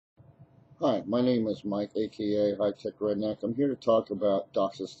Hi, my name is Mike, aka High Tech Redneck. I'm here to talk about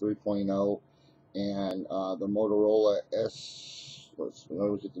DOCSIS 3.0 and the Motorola I was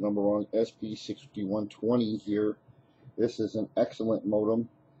at the number one sb6120 here. This is an excellent modem.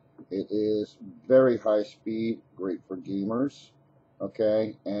 It is very high speed, great for gamers,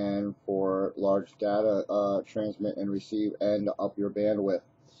 okay, and for large data transmit and receive and up your bandwidth.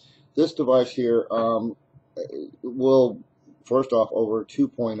 This device here will, first off, over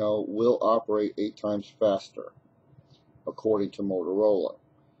 2.0 will operate 8 times faster, according to Motorola.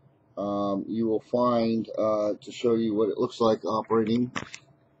 You will find, to show you what it looks like operating,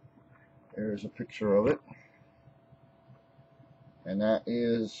 there's a picture of it, and that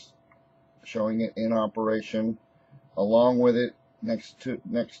is showing it in operation. Along with it, next to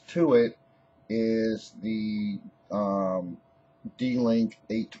it is the D-Link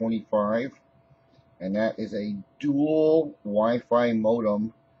 825. And that is a dual Wi-Fi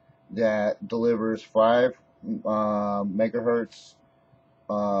modem that delivers 5 megahertz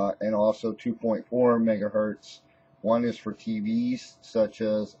and also 2.4 megahertz. One is for TVs, such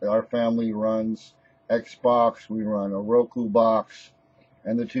as our family runs Xbox, we run a Roku box,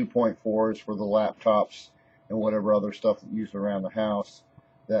 and the 2.4 is for the laptops and whatever other stuff used around the house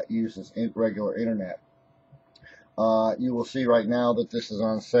that uses regular internet. You will see right now that this is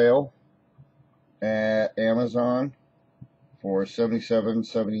on sale at Amazon for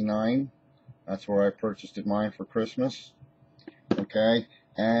 $77.79. That's where I purchased mine for Christmas. Okay,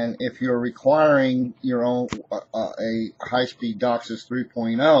 and if you're requiring your own a high-speed DOCSIS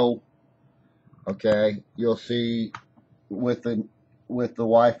 3.0, okay, you'll see with the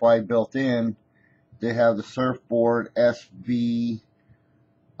Wi-Fi built in, they have the Surfboard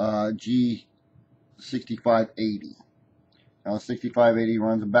sb6120. Now, 6580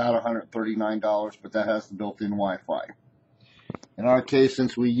 runs about $139, but that has the built-in Wi-Fi. In our case,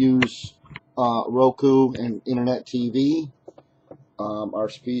 since we use Roku and Internet TV, our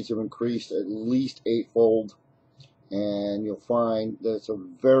speeds have increased at least 8-fold, and you'll find that it's a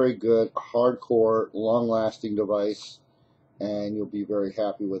very good, hardcore, long-lasting device, and you'll be very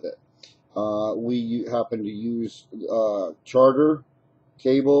happy with it. We happen to use Charter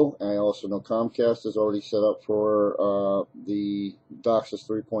cable, and I also know Comcast is already set up for the DOCSIS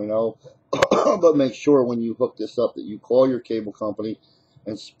 3.0. But make sure when you hook this up that you call your cable company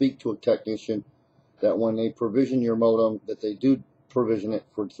and speak to a technician, that when they provision your modem, that they do provision it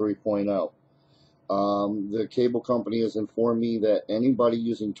for 3.0. The cable company has informed me that anybody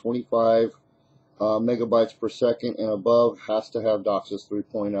using 25 megabytes per second and above has to have DOCSIS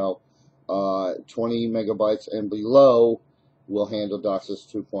 3.0. 20 megabytes and below will handle DOCSIS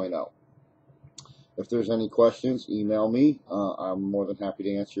 2.0. If there's any questions, email me. I'm more than happy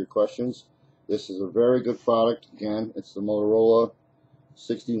to answer your questions. This is a very good product. Again, it's the Motorola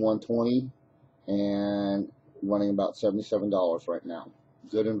 6120 and running about $77 right now.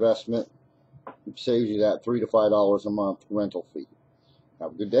 Good investment. It saves you that $3 to $5 a month rental fee.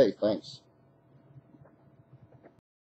 Have a good day. Thanks.